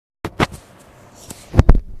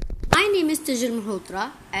Trijal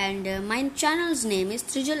Malhotra, and my channel's name is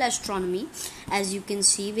Trijal Astronomy, as you can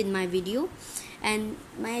see with my video. And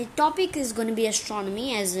my topic is going to be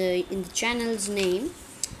astronomy as in the channel's name.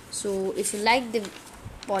 So if you like the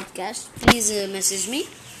podcast, please message me.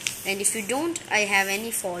 And if you don't, I have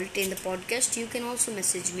any fault in the podcast, you can also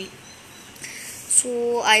message me.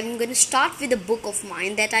 So I'm going to start with a book of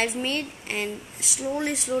mine that I've made, and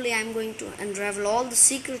slowly I'm going to unravel all the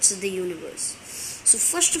secrets of the universe. So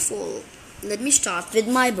first of all, let me start with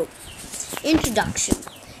my book. Introduction.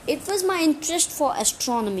 It was my interest for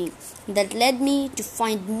astronomy that led me to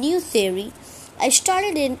find new theory. I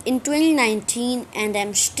started in 2019 and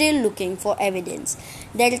am still looking for evidence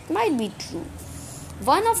that it might be true.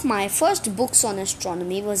 One of my first books on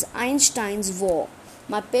astronomy was Einstein's War.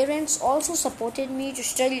 My parents also supported me to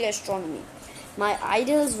study astronomy. My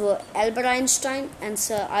idols were Albert Einstein and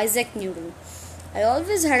Sir Isaac Newton. I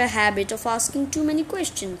always had a habit of asking too many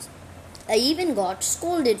questions. I even got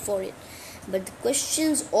scolded for it, but the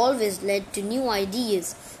questions always led to new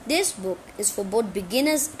ideas. This book is for both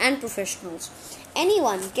beginners and professionals.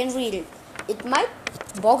 Anyone can read it. It might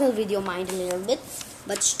boggle with your mind a little bit,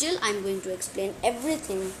 but still I'm going to explain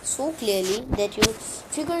everything so clearly that you'll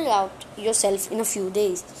figure it out yourself in a few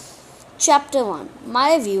days. Chapter 1.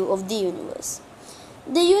 My view of the universe.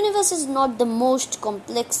 The universe is not the most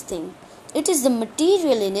complex thing. It is the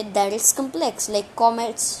material in it that is complex, like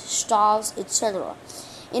comets, stars, etc.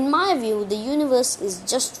 In my view, the universe is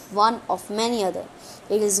just one of many other.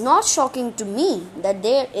 It is not shocking to me that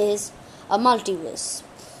there is a multiverse.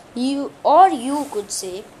 You could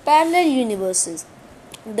say parallel universes.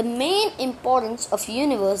 The main importance of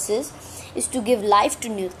universes is to give life to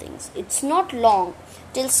new things. It's not long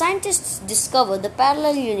till scientists discover the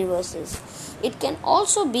parallel universes. It can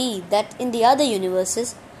also be that in the other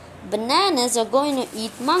universes, bananas are going to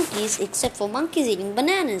eat monkeys, except for monkeys eating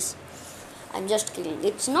bananas. I'm just kidding.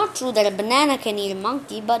 It's not true that a banana can eat a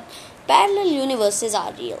monkey, but parallel universes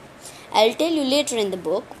are real. I'll tell you later in the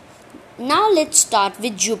book. Now let's start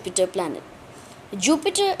with Jupiter planet.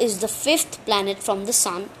 Jupiter is the fifth planet from the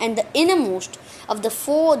Sun and the innermost of the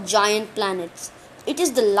four giant planets. It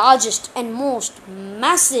is the largest and most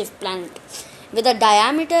massive planet, with a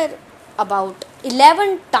diameter about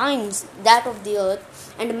 11 times that of the Earth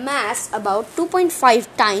and mass about 2.5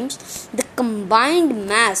 times the combined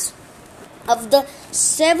mass of the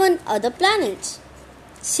 7 other planets.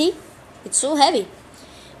 See, it's so heavy.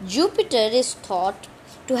 Jupiter is thought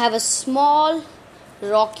to have a small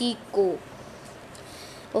rocky core.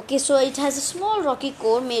 Okay, so it has a small rocky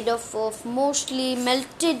core made of mostly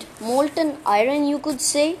molten iron, you could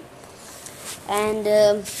say, and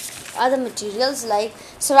other materials, like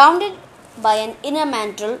surrounded by an inner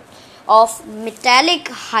mantle of metallic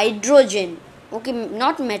hydrogen. Okay,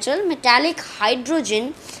 not metal, metallic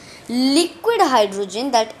hydrogen, liquid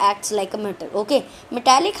hydrogen that acts like a metal. Okay,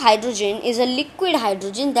 metallic hydrogen is a liquid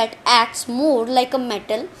hydrogen that acts more like a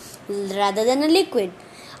metal rather than a liquid.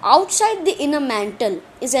 Outside the inner mantle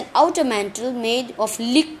is an outer mantle made of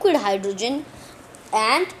liquid hydrogen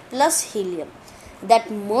and plus helium that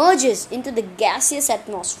merges into the gaseous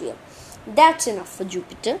atmosphere. That's enough for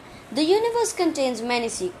Jupiter. The universe contains many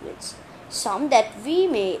secrets, some that we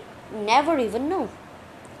may never even know.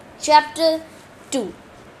 Chapter 2.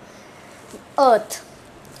 Earth.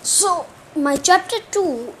 So my chapter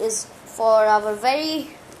 2 is for our very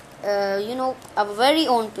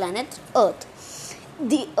own planet, Earth.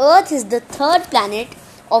 The Earth is the third planet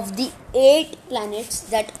of the 8 planets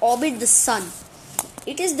that orbit the Sun.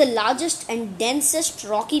 It is the largest and densest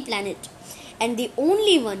rocky planet, and the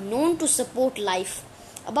only one known to support life.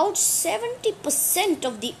 About 70%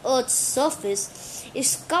 of the Earth's surface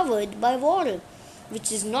is covered by water,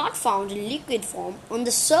 which is not found in liquid form on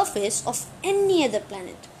the surface of any other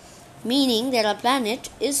planet, meaning that our planet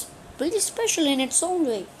is pretty special in its own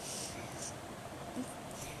way.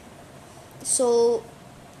 So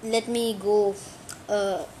let me go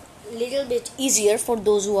a little bit easier for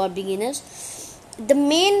those who are beginners. The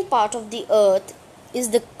main part of the Earth is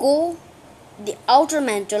the core, the outer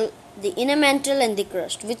mantle, the inner mantle, and the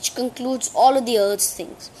crust, which concludes all of the Earth's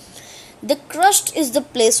things. The crust is the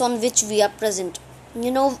place on which we are present.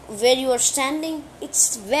 Where you are standing,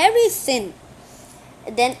 it's very thin.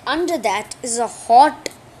 Then under that is a hot,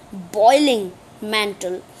 boiling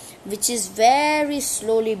mantle, which is very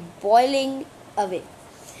slowly boiling away.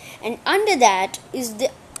 And under that is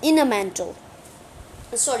the inner mantle.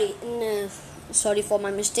 Sorry for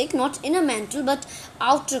my mistake. Not inner mantle, but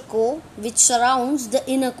outer core, which surrounds the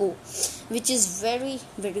inner core, which is very,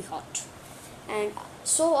 very hot. And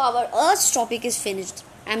so our Earth's topic is finished.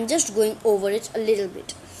 I'm just going over it a little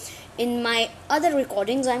bit. in my other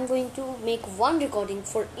recordings I'm going to make one recording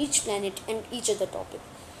for each planet and each other topic.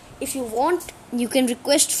 If you want, you can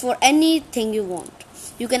request for anything you want.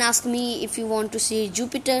 You can ask me if you want to see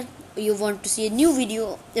Jupiter, you want to see a new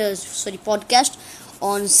podcast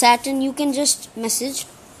on Saturn. You can just message.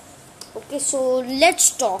 Okay, so let's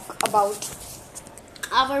talk about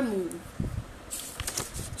our moon.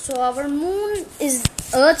 So our moon is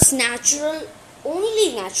Earth's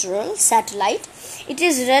only natural satellite. It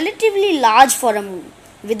is relatively large for a moon,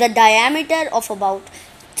 with a diameter of about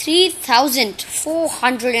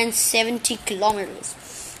 3,470 kilometers,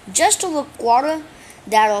 just over a quarter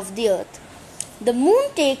that of the Earth. The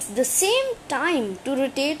moon takes the same time to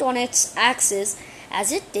rotate on its axis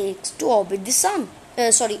as it takes to orbit the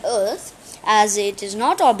Earth, as it is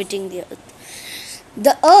not orbiting the Earth.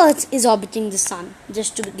 The Earth is orbiting the Sun.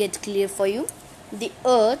 Just to get clear for you, the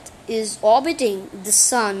Earth is orbiting the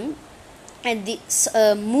Sun, and the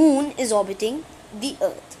moon is orbiting the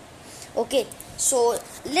Earth. Okay, so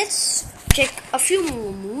let's check a few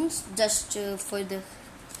more moons just for the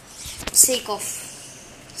sake of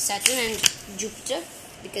Saturn and Jupiter,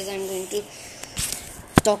 because I'm going to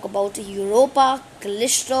talk about Europa,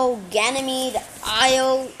 Callisto, Ganymede,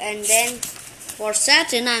 Io, and then for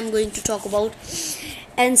Saturn I'm going to talk about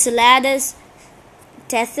Enceladus,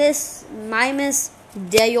 Tethys, Mimas,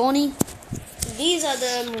 Dione. These are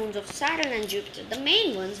the moons of Saturn and Jupiter, the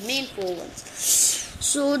main four ones.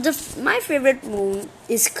 So my favorite moon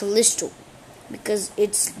is Callisto, because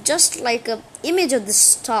it's just like an image of the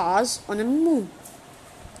stars on a moon.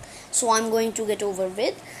 So I'm going to get over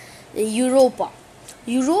with Europa.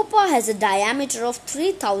 Europa has a diameter of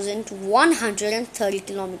 3,130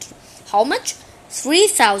 kilometers. How much?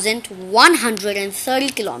 3,130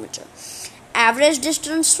 kilometers. Average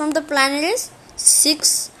distance from the planet is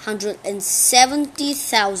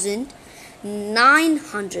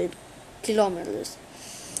 670,900 kilometers.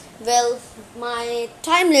 Well, my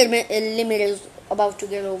time limit is about to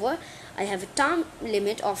get over. I have a time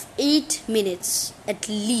limit of 8 minutes at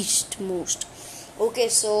least, most. Okay,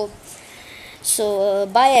 so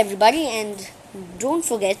bye everybody, and don't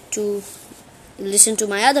forget to listen to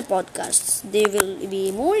my other podcasts. They will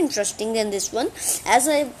be more interesting than this one, as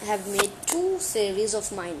I have made 2 series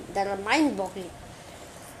of mine that are mind-boggling.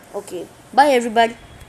 Okay, bye everybody.